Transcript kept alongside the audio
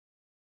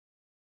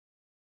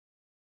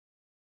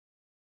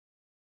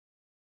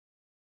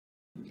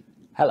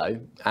Hello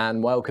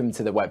and welcome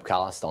to the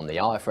webcast on the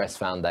IFRS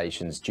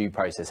Foundation's Due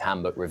Process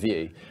Handbook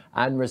review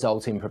and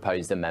resulting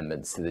proposed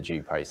amendments to the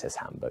Due Process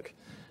Handbook.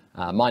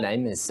 My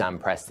name is Sam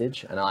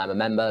Prestige and I am a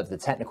member of the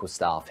technical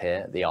staff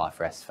here at the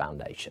IFRS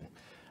Foundation.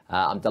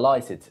 I'm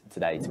delighted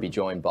today to be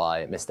joined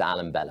by Mr.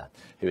 Alan Bella,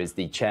 who is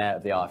the chair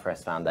of the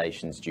IFRS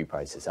Foundation's Due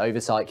Process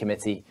Oversight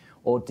Committee,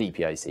 or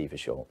DPOC for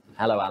short.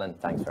 Hello, Alan.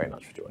 Thanks very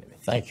much for joining me.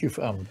 Thank you.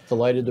 I'm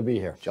delighted to be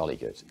here. Jolly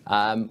good.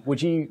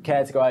 Would you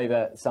care to go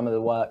over some of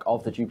the work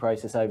of the Due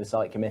Process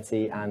Oversight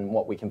Committee and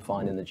what we can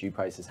find in the Due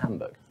Process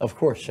Handbook? Of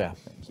course, Sam.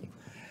 Thank you.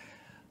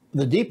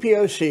 The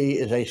DPOC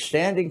is a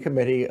standing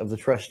committee of the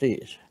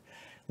trustees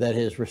that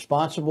is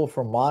responsible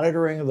for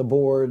monitoring the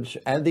board's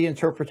and the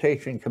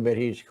interpretation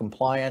committee's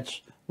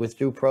compliance with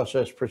due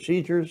process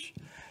procedures,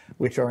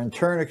 which are in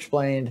turn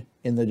explained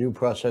in the Due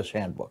Process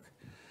Handbook.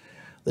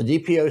 The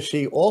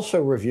DPOC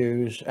also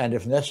reviews and,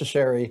 if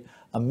necessary,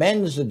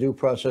 amends the due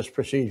process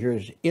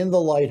procedures in the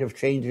light of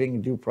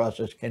changing due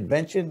process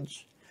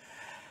conventions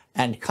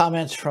and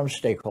comments from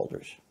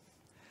stakeholders.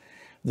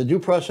 The Due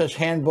Process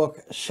Handbook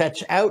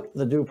sets out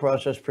the due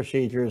process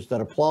procedures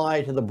that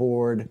apply to the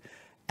board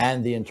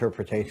and the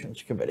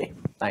Interpretations Committee.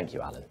 Thank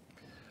you, Alan.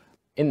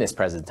 In this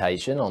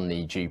presentation on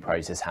the Due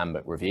Process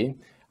Handbook review,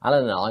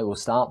 Alan and I will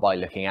start by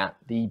looking at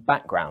the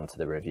background to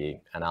the review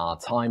and our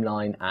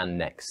timeline and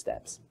next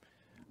steps.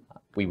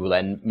 We will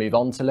then move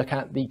on to look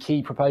at the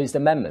key proposed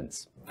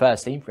amendments,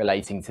 firstly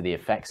relating to the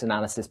effects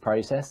analysis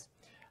process,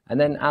 and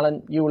then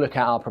Alan, you will look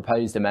at our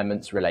proposed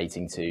amendments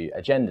relating to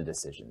agenda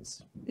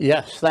decisions.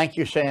 Yes, thank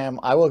you, Sam.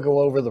 I will go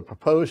over the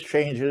proposed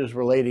changes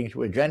relating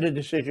to agenda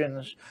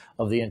decisions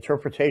of the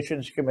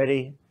Interpretations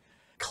Committee,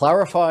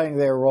 clarifying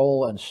their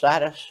role and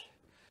status,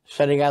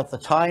 setting out the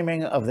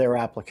timing of their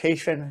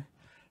application,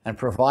 and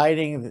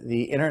providing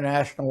the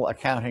International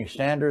Accounting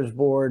Standards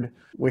Board,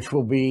 which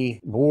will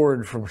be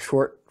board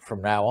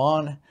from now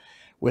on,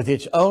 with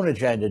its own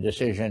agenda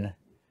decision,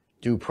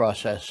 due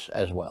process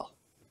as well.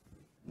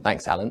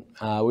 Thanks, Alan.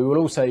 We will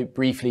also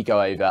briefly go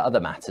over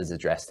other matters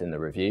addressed in the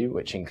review,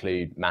 which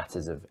include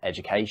matters of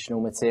educational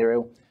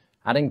material,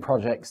 adding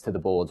projects to the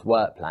board's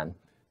work plan,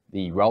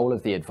 the role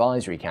of the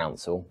Advisory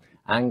Council,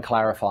 and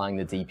clarifying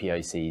the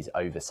DPOC's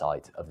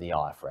oversight of the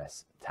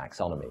IFRS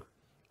taxonomy.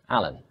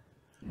 Alan.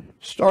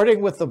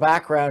 Starting with the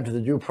background to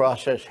the Due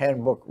Process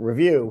Handbook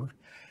review,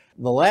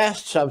 the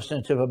last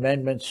substantive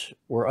amendments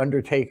were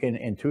undertaken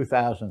in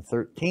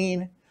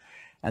 2013,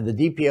 and the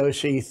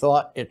DPOC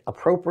thought it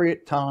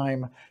appropriate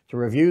time to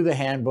review the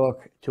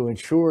handbook to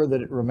ensure that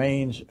it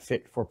remains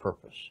fit for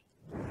purpose.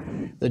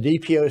 The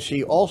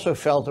DPOC also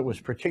felt it was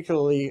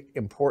particularly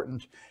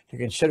important to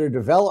consider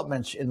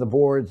developments in the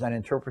boards and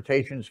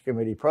interpretations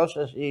committee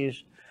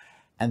processes,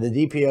 and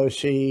the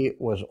DPOC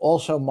was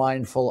also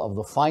mindful of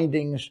the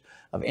findings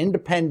of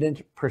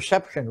independent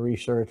perception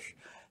research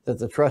that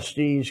the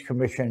trustees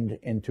commissioned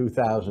in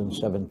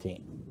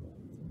 2017.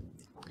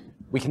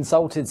 We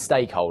consulted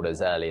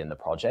stakeholders early in the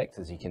project,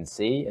 as you can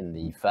see, in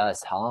the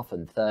first half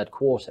and third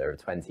quarter of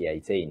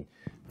 2018,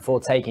 before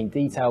taking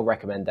detailed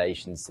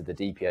recommendations to the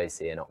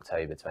DPOC in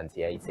October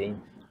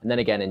 2018, and then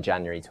again in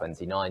January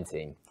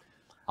 2019.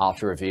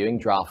 After reviewing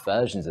draft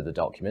versions of the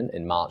document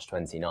in March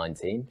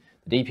 2019,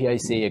 the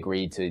DPOC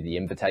agreed to the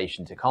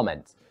invitation to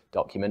comment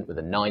document with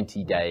a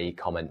 90-day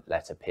comment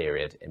letter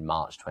period in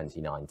March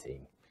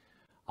 2019.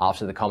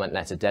 After the comment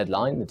letter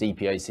deadline, the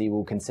DPOC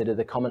will consider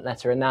the comment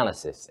letter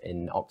analysis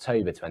in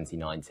October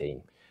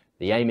 2019.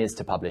 The aim is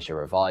to publish a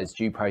revised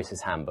due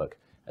process handbook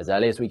as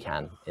early as we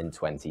can in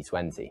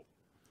 2020.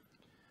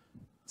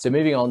 So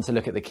moving on to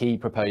look at the key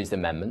proposed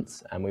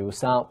amendments, and we will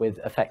start with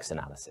effects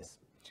analysis.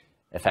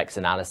 Effects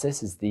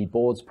analysis is the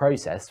board's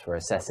process for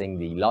assessing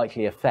the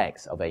likely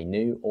effects of a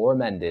new or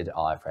amended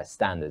IFRS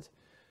standard.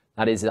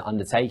 That is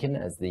undertaken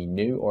as the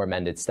new or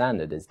amended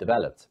standard is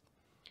developed.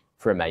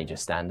 For a major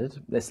standard,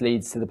 this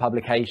leads to the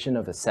publication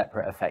of a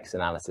separate effects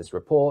analysis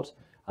report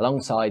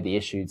alongside the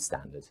issued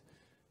standard.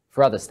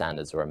 For other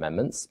standards or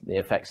amendments, the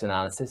effects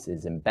analysis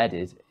is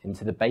embedded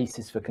into the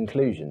basis for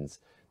conclusions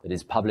that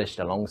is published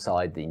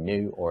alongside the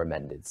new or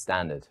amended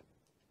standard.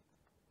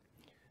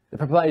 The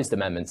proposed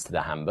amendments to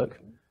the handbook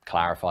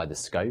clarify the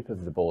scope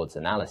of the board's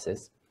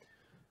analysis,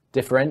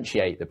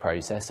 differentiate the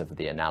process of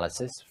the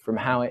analysis from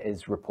how it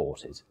is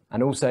reported,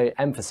 and also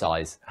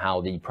emphasize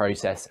how the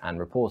process and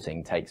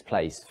reporting takes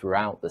place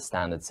throughout the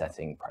standard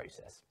setting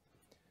process.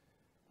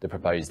 The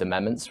proposed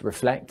amendments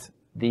reflect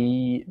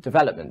the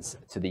developments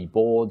to the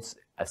board's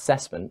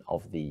assessment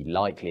of the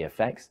likely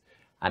effects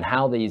and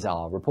how these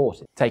are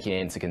reported, taking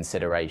into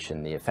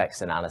consideration the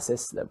effects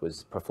analysis that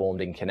was performed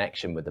in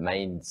connection with the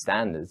main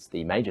standards,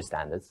 the major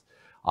standards,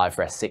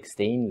 IFRS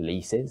 16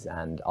 leases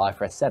and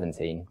IFRS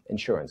 17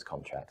 insurance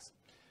contracts.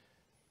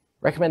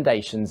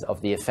 Recommendations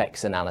of the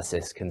Effects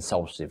Analysis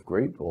Consultative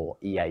Group, or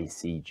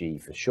EACG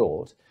for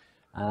short.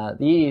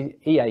 The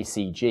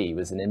EACG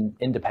was an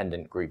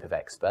independent group of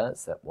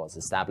experts that was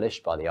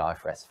established by the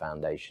IFRS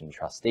Foundation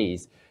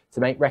Trustees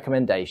to make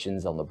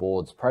recommendations on the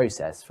board's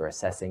process for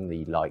assessing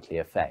the likely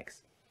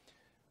effects.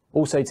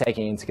 Also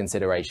taking into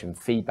consideration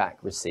feedback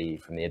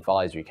received from the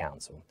Advisory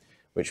Council,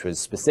 which was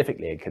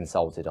specifically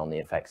consulted on the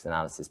effects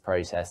analysis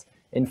process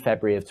in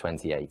February of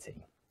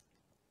 2018.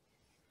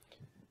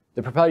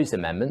 The proposed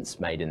amendments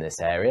made in this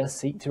area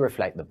seek to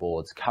reflect the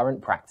board's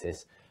current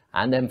practice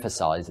and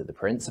emphasise that the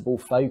principal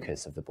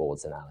focus of the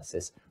board's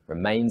analysis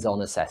remains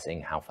on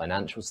assessing how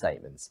financial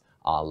statements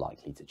are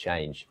likely to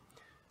change,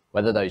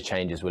 whether those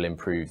changes will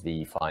improve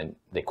the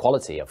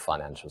quality of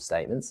financial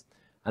statements,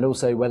 and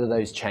also whether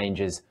those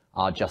changes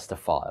are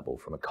justifiable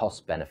from a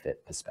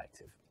cost-benefit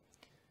perspective.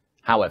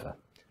 However,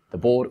 the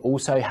board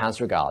also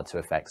has regard to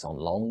effects on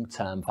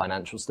long-term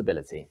financial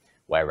stability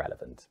where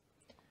relevant.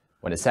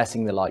 When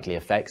assessing the likely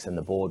effects, and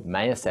the board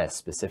may assess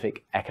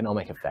specific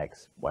economic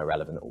effects where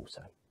relevant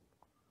also.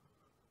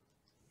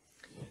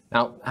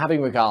 Now,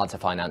 having regard to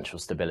financial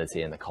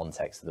stability in the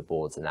context of the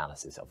board's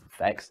analysis of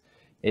effects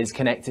is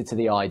connected to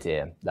the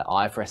idea that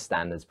IFRS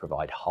standards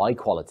provide high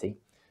quality,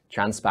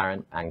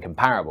 transparent and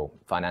comparable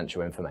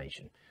financial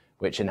information,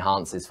 which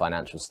enhances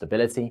financial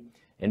stability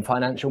in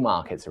financial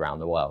markets around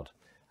the world.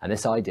 And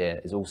this idea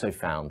is also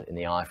found in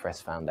the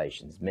IFRS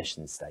Foundation's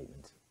mission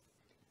statement.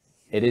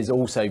 It is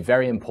also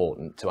very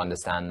important to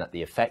understand that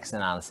the effects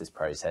analysis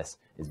process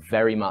is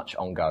very much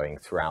ongoing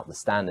throughout the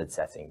standard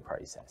setting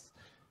process.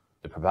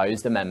 The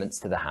proposed amendments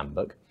to the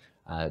handbook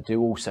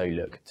do also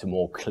look to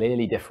more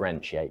clearly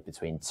differentiate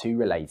between two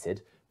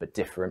related but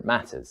different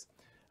matters,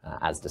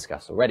 as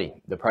discussed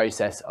already: the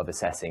process of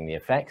assessing the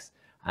effects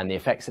and the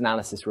effects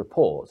analysis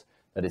report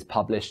that is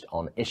published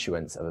on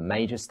issuance of a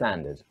major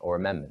standard or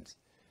amendment.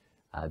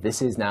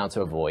 This is now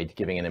to avoid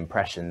giving an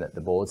impression that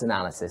the board's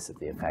analysis of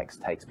the effects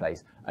takes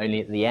place only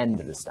at the end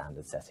of the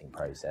standard setting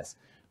process,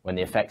 when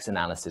the effects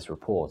analysis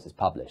report is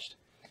published,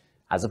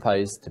 as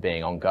opposed to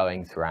being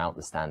ongoing throughout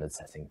the standard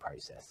setting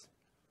process.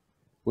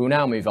 We will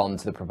now move on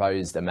to the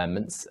proposed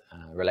amendments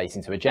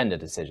relating to agenda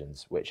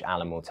decisions, which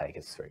Alan will take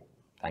us through.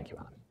 Thank you,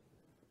 Alan.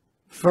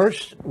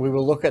 First, we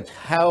will look at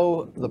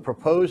how the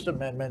proposed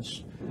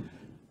amendments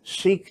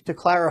seek to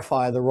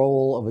clarify the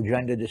role of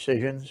agenda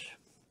decisions.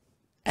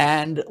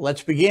 And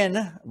let's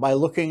begin by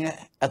looking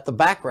at the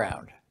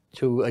background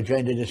to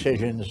agenda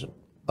decisions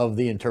of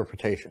the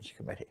Interpretations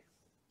Committee.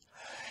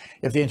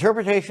 If the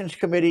Interpretations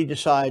Committee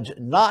decides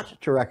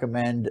not to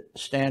recommend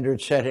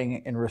standard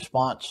setting in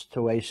response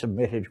to a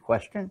submitted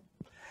question,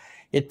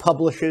 it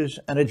publishes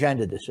an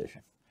agenda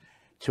decision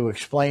to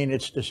explain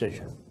its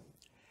decision.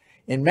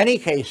 In many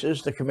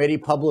cases, the committee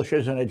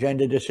publishes an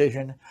agenda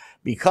decision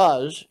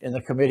because, in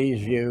the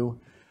committee's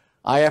view,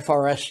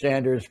 IFRS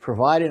standards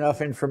provide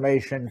enough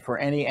information for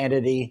any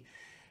entity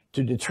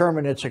to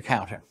determine its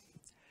accounting.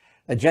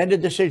 Agenda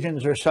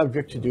decisions are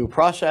subject to due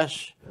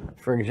process.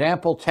 For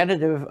example,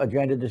 tentative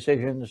agenda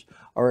decisions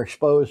are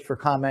exposed for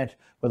comment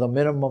with a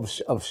minimum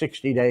of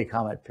 60-day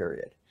comment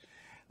period.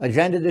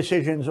 Agenda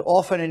decisions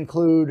often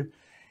include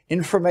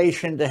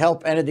information to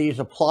help entities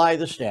apply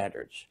the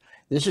standards.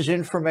 This is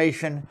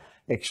information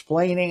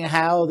explaining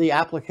how the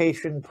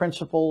application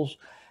principles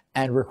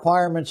and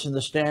requirements in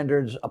the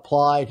standards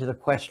apply to the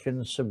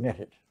questions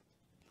submitted.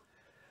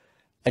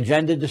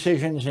 Agenda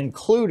decisions,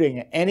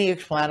 including any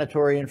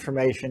explanatory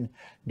information,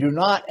 do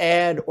not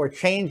add or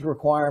change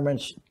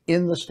requirements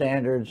in the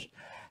standards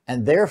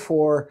and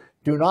therefore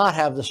do not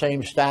have the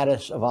same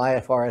status of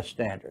IFRS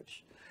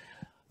standards.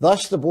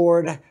 Thus, the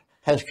board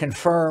has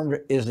confirmed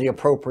is the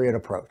appropriate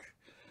approach.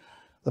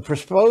 The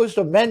proposed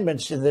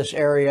amendments in this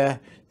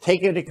area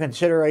take into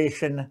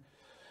consideration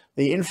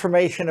the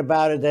information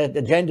about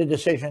agenda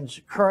decisions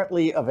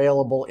currently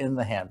available in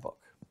the handbook.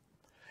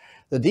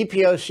 The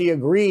DPOC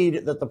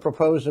agreed that the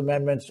proposed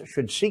amendments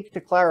should seek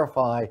to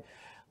clarify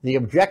the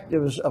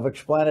objectives of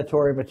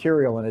explanatory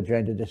material in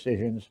agenda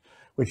decisions,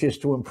 which is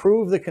to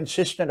improve the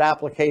consistent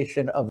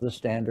application of the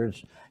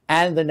standards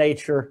and the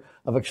nature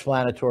of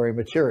explanatory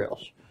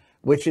materials,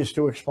 which is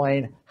to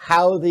explain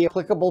how the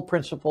applicable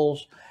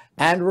principles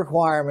and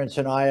requirements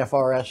in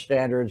IFRS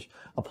standards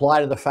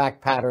apply to the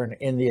fact pattern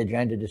in the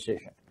agenda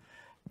decision,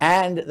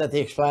 and that the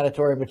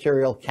explanatory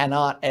material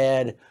cannot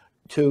add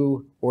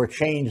to or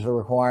change the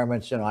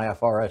requirements in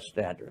IFRS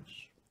standards.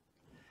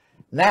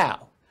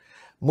 Now,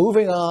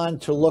 moving on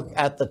to look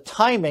at the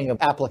timing of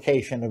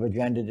application of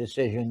agenda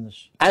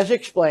decisions. As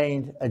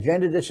explained,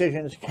 agenda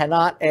decisions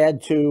cannot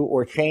add to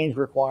or change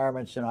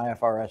requirements in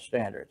IFRS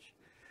standards.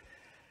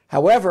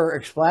 However,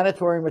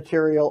 explanatory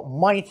material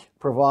might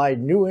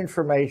provide new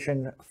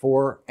information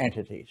for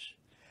entities.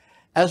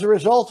 As a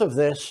result of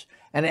this,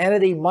 an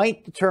entity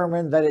might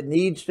determine that it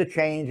needs to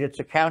change its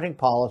accounting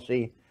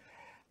policy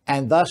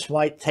and thus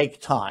might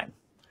take time.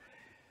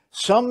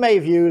 Some may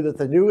view that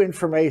the new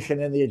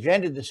information in the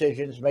agenda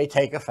decisions may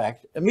take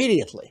effect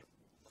immediately.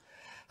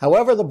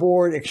 However, the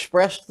board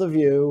expressed the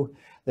view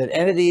that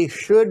entities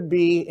should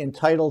be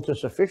entitled to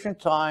sufficient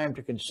time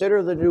to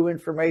consider the new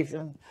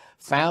information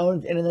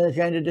found in an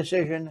agenda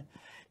decision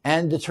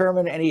and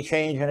determine any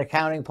change in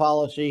accounting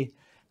policy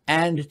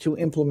and to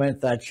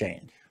implement that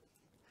change.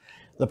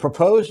 The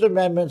proposed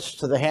amendments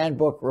to the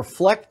handbook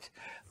reflect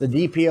the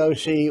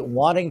DPOC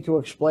wanting to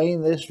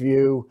explain this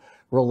view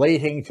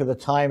relating to the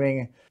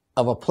timing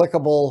of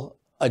applicable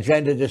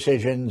agenda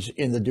decisions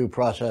in the due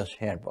process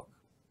handbook.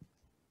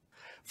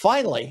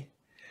 Finally,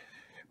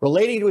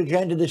 relating to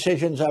agenda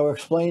decisions, I will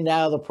explain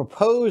now the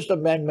proposed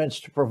amendments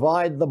to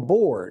provide the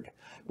board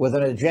with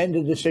an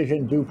agenda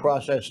decision due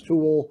process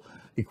tool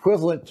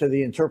equivalent to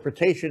the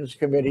Interpretations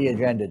Committee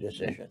agenda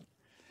decision.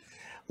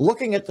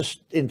 Looking at the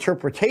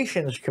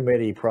Interpretations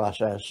Committee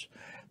process,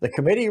 the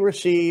committee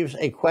receives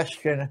a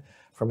question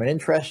from an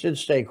interested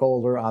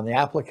stakeholder on the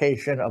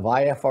application of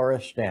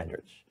IFRS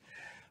standards.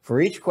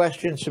 For each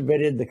question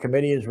submitted, the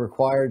committee is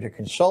required to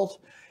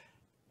consult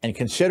and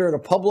consider at a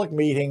public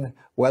meeting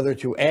whether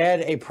to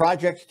add a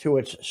project to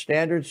its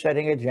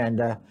standard-setting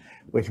agenda,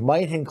 which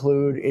might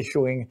include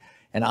issuing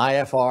an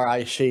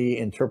IFRS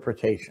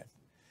interpretation.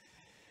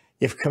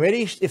 If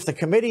the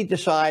committee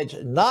decides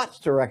not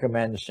to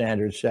recommend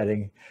standard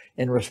setting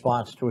in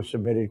response to a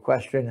submitted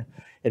question,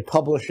 it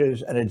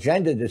publishes an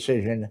agenda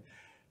decision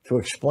to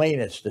explain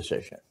its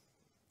decision.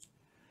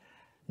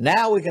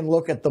 Now we can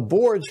look at the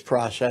board's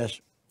process.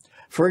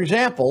 For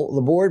example,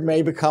 the board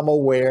may become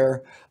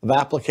aware of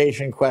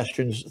application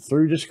questions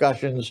through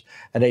discussions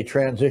at a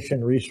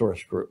transition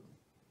resource group.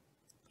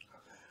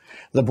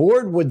 The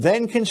board would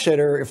then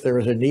consider if there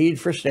is a need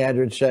for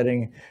standard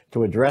setting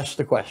to address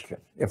the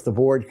question. If the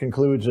board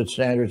concludes that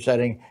standard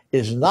setting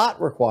is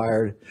not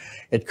required,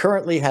 it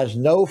currently has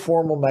no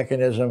formal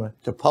mechanism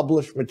to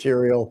publish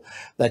material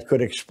that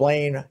could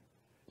explain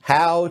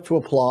how to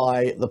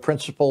apply the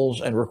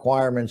principles and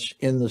requirements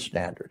in the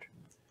standard.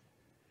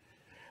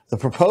 The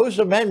proposed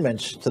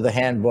amendments to the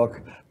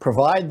handbook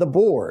provide the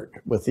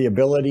board with the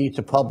ability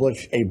to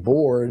publish a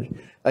board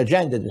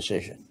agenda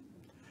decision.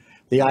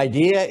 The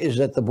idea is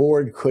that the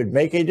board could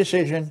make a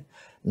decision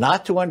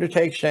not to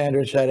undertake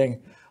standard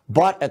setting,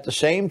 but at the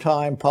same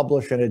time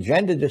publish an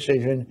agenda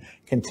decision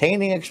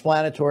containing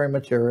explanatory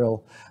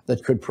material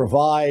that could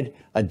provide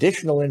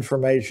additional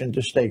information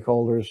to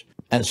stakeholders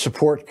and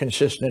support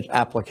consistent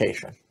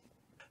application.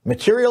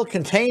 Material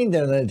contained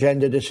in an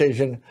agenda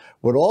decision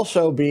would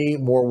also be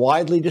more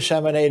widely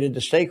disseminated to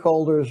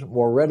stakeholders,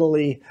 more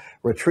readily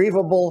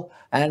retrievable,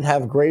 and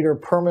have greater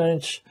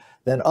permanence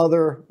than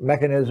other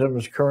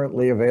mechanisms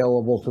currently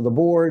available to the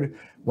board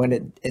when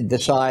it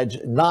decides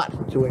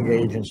not to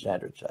engage in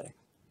standard setting.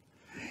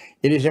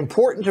 It is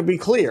important to be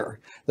clear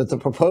that the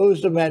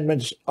proposed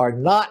amendments are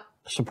not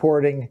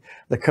supporting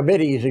the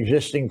committee's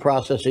existing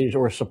processes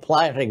or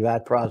supplanting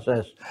that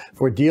process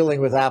for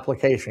dealing with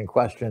application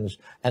questions,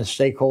 and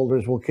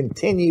stakeholders will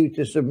continue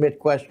to submit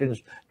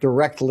questions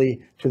directly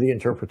to the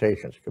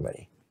Interpretations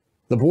Committee.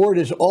 The board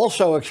is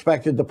also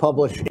expected to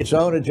publish its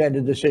own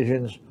agenda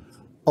decisions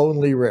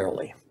only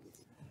rarely.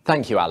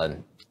 Thank you,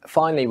 Alan.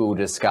 Finally, we'll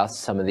discuss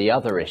some of the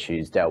other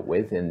issues dealt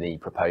with in the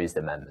proposed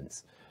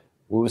amendments.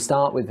 We will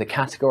start with the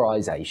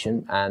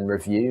categorization and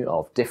review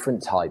of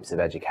different types of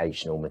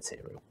educational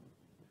material.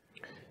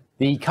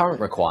 The current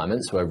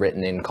requirements were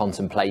written in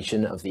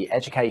contemplation of the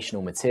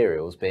educational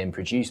materials being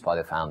produced by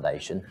the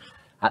Foundation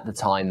at the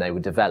time they were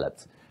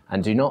developed,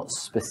 and do not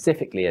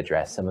specifically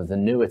address some of the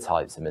newer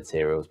types of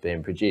materials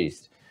being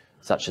produced,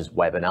 such as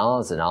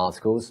webinars and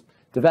articles,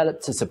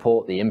 developed to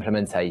support the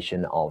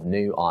implementation of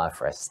new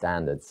IFRS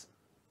standards.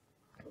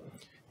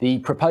 The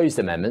proposed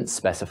amendments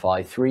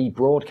specify 3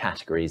 broad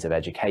categories of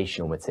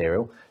educational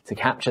material to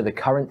capture the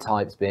current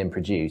types being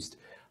produced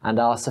and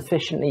are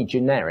sufficiently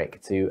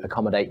generic to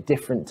accommodate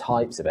different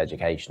types of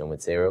educational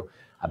material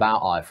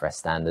about IFRS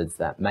standards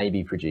that may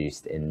be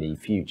produced in the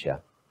future.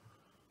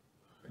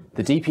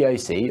 The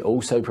DPOC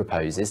also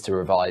proposes to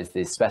revise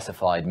the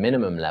specified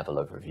minimum level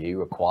of review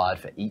required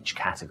for each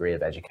category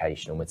of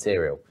educational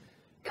material.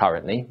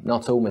 Currently,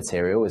 not all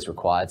material is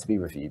required to be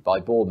reviewed by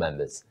board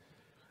members.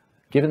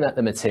 Given that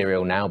the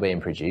material now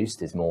being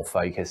produced is more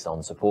focused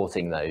on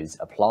supporting those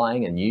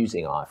applying and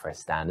using IFRS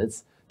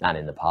standards than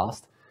in the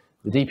past,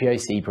 the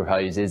DPOC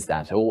proposes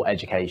that all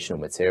educational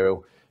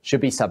material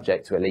should be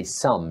subject to at least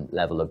some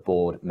level of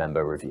board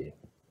member review.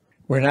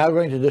 We're now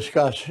going to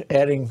discuss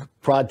adding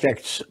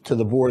projects to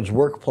the board's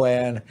work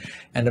plan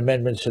and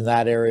amendments in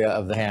that area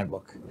of the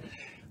handbook.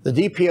 The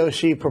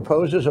DPOC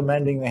proposes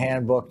amending the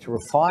handbook to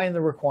refine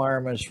the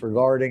requirements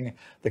regarding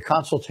the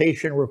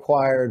consultation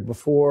required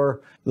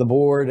before the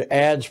board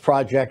adds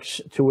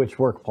projects to its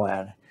work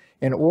plan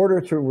in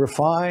order to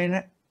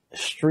refine,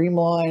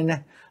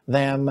 streamline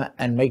them,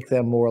 and make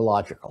them more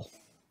logical.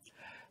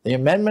 The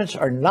amendments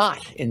are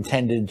not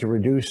intended to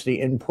reduce the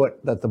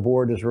input that the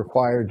board is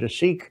required to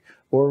seek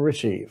or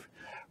receive.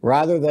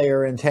 Rather, they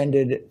are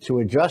intended to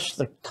adjust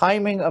the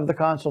timing of the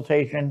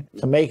consultation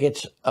to make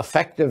its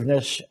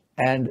effectiveness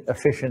and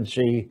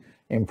efficiency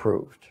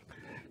improved.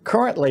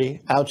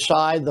 Currently,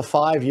 outside the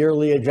 5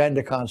 yearly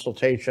agenda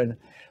consultation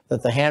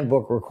that the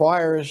handbook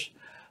requires,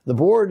 the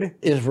board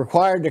is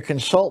required to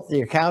consult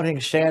the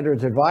Accounting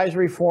Standards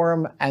Advisory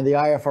Forum and the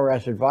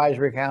IFRS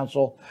Advisory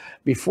Council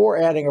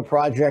before adding a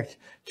project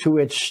to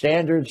its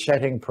standard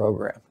setting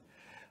program.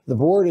 The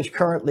board is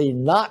currently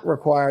not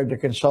required to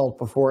consult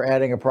before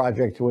adding a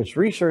project to its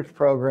research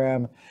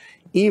program,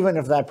 even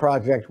if that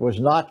project was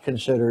not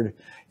considered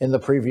in the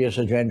previous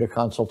agenda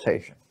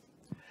consultation.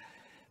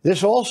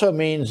 This also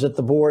means that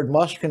the board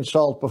must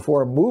consult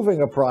before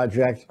moving a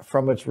project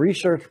from its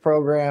research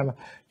program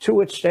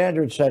to its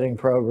standard setting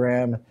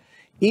program,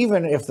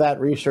 even if that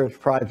research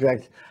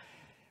project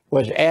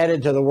was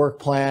added to the work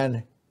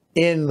plan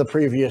in the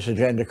previous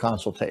agenda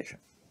consultation.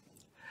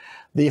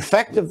 The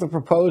effect of the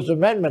proposed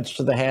amendments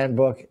to the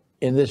handbook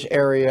in this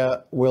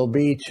area will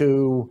be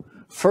to,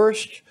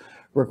 first,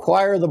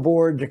 require the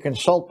board to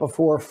consult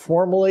before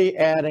formally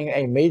adding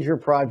a major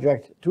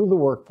project to the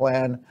work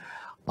plan,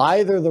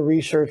 either the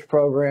research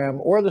program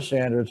or the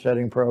standard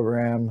setting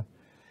program,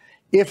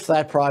 if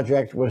that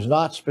project was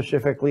not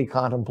specifically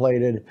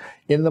contemplated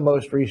in the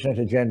most recent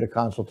agenda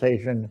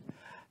consultation.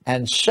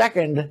 And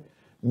second,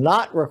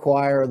 not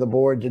require the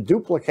board to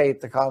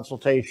duplicate the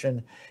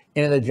consultation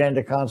in an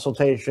agenda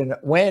consultation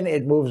when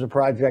it moves a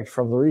project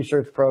from the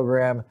research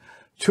program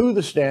to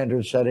the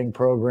standard setting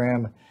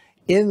program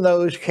in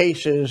those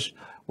cases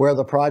where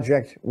the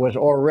project was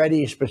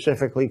already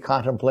specifically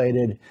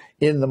contemplated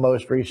in the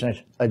most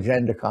recent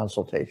agenda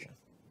consultation.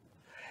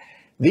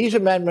 These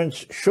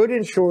amendments should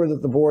ensure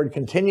that the board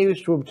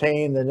continues to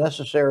obtain the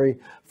necessary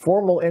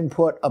formal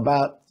input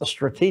about the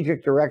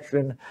strategic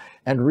direction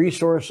and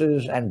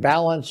resources and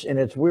balance in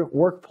its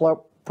work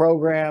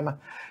program.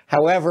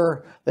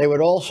 However, they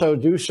would also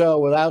do so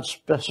without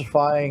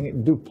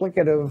specifying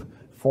duplicative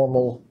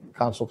formal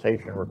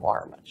consultation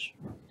requirements.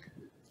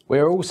 We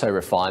are also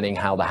refining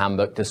how the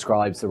handbook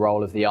describes the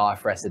role of the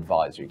IFRS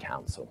Advisory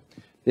Council.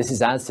 This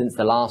is as since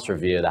the last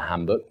review of the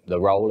handbook, the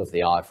role of the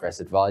IFRS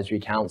Advisory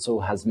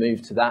Council has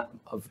moved to that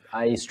of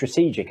a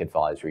strategic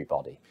advisory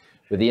body,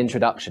 with the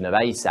introduction of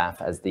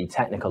ASAF as the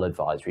technical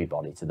advisory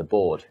body to the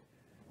board.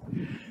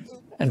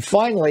 And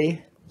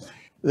finally,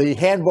 the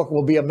handbook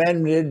will be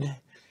amended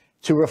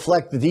to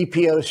reflect the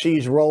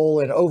DPOC's role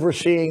in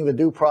overseeing the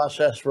due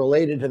process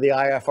related to the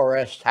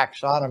IFRS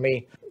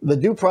taxonomy. The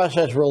due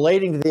process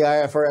relating to the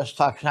IFRS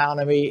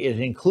taxonomy is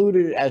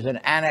included as an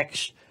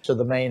annex to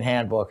the main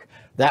handbook.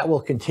 That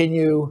will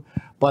continue,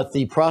 but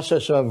the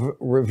process of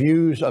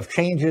reviews of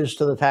changes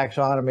to the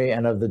taxonomy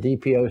and of the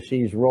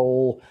DPOC's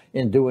role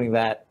in doing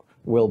that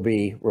will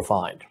be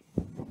refined.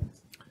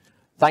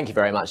 Thank you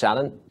very much,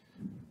 Alan.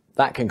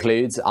 That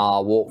concludes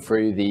our walk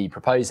through the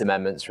proposed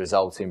amendments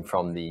resulting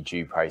from the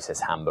Due Process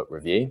Handbook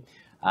review.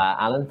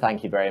 Alan,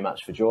 thank you very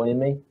much for joining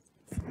me.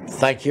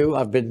 Thank you.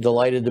 I've been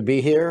delighted to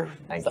be here.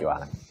 Thank you,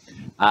 Alan.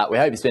 We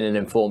hope it's been an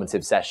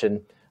informative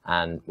session,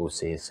 and we'll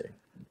see you soon.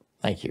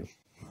 Thank you.